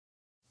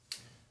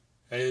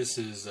Hey, this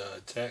is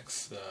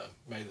Tex,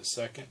 May the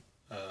 2nd.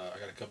 I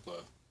got a couple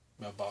of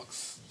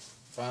mailbox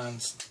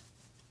finds.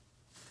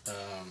 Didn't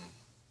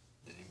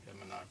even get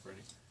my knife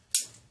ready.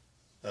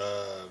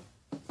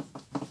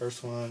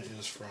 First one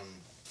is from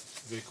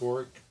Vik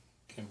Orick,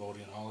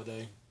 Cambodian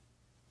Holiday.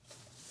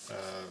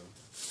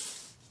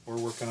 We're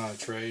working on a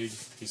trade.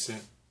 He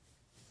sent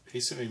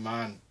me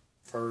mine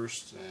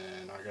first,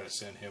 and I got to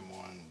send him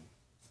one.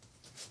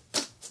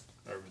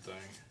 Everything.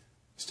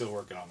 Still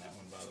working on that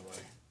one, by the way.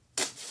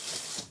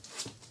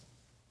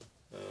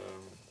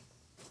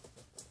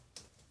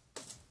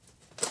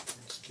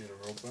 Let's get her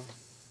open.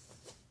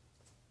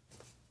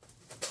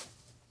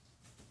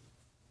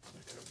 I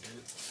think I'll get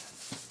it.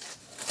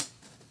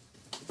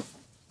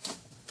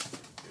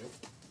 Yep.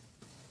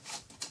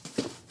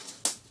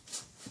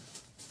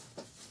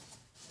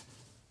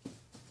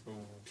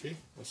 Okay,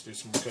 let's do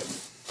some more cutting.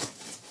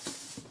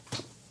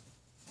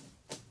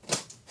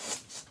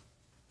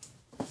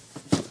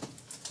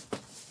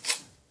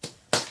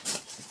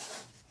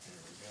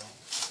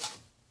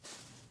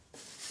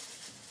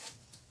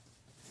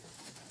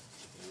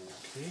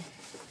 Okay.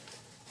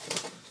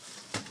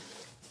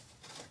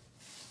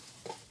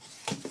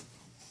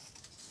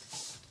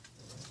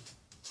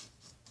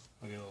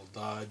 I got a little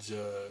Dodge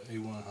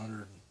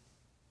A100.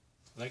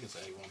 I think it's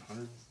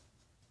A100.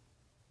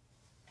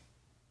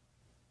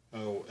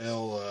 Oh,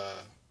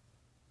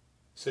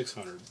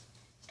 L600,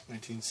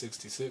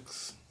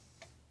 1966.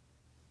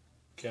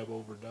 Cab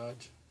over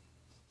Dodge.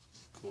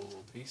 Cool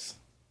little piece.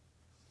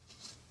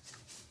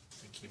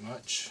 Thank you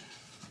much.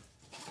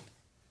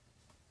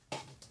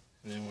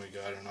 And then we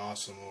got an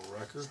awesome little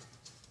wrecker.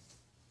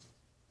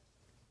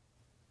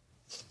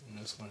 And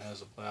this one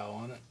has a plow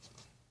on it.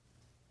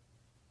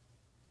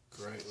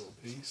 Great little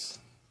piece.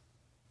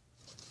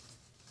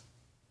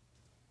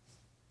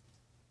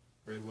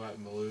 Red, white,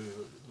 and blue.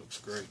 It looks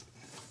great.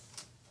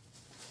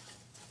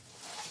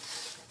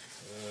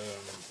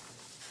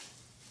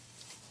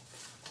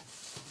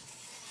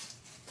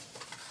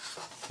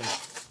 I think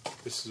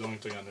this is the only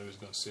thing I knew he was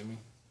going to send me.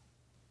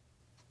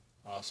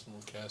 Awesome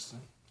little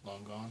casting.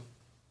 Long gone.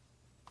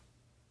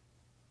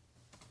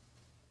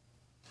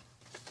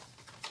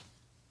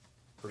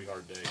 Pretty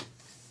hard day.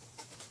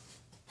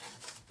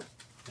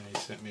 And he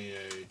sent me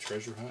a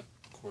treasure hunt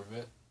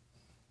Corvette.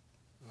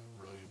 I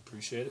really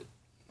appreciate it.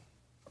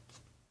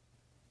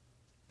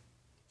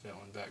 That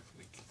one back for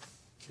the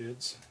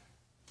kids.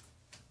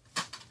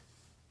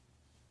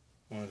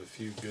 One of the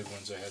few good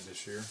ones I had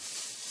this year.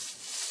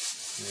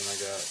 And then I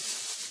got, I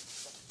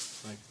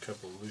think, a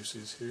couple of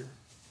Lucy's here.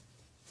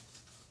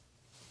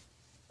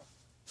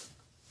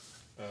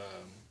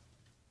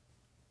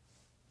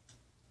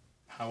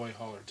 Highway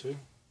Hauler 2.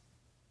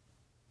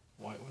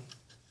 White one.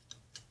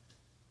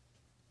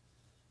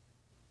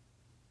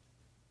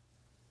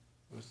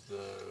 With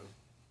the,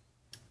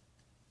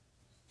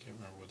 can't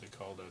remember what they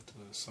called it,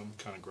 some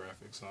kind of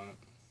graphics on it.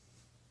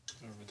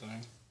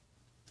 Everything.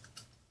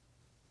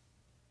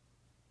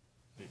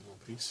 Neat little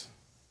piece.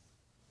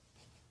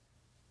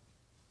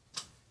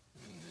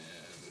 And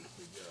then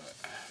we got,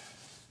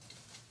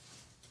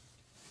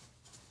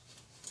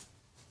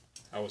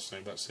 I was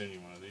thinking about sending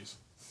you one of these.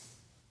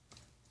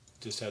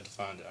 Just had to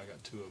find it. I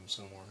got two of them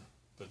somewhere.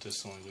 But this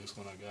is the only loose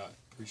one I got.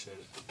 Appreciate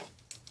it.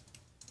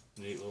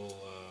 Neat little,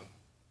 I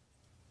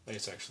think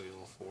it's actually a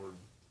little Ford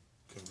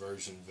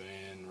conversion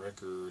van,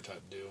 wrecker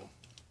type deal.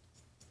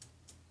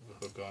 With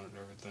a hook on it and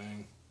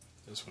everything.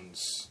 This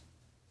one's,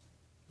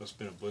 must have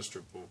been a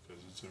blister pull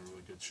because it's in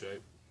really good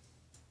shape.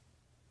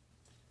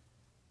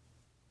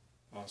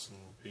 Awesome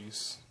little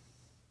piece.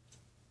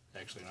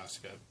 Actually nice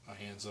to get my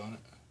hands on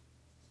it.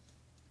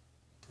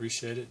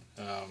 Appreciate it.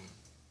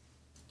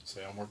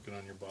 Say I'm working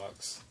on your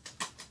box.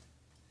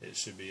 It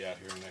should be out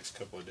here in the next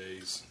couple of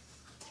days,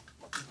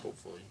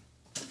 hopefully.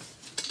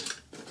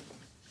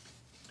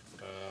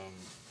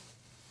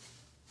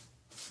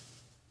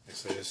 Like I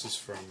say, this is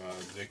from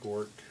Vik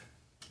Orick.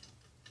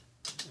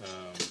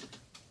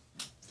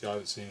 If y'all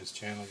haven't seen his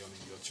channel, you'll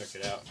need to go check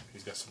it out.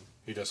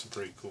 He does some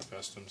pretty cool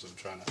customs. I'm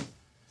trying to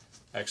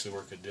actually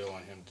work a deal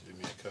on him to do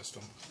me a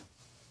custom.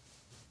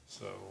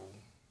 So,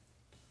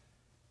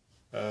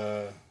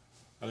 I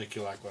think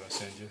you'll like what I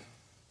send you.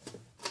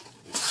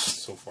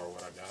 So far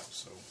what I got,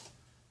 so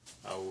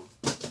I will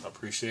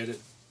appreciate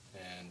it.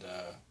 And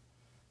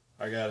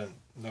I got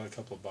another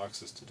couple of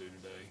boxes to do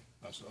today.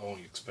 I was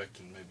only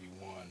expecting maybe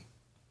one,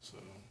 so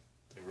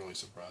they really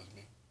surprised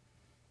me.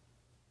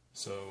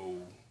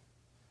 So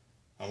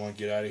I want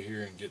to get out of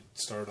here and get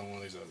started on one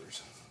of these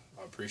others.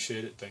 I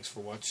appreciate it. Thanks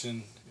for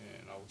watching,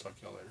 and I will talk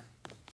to y'all later.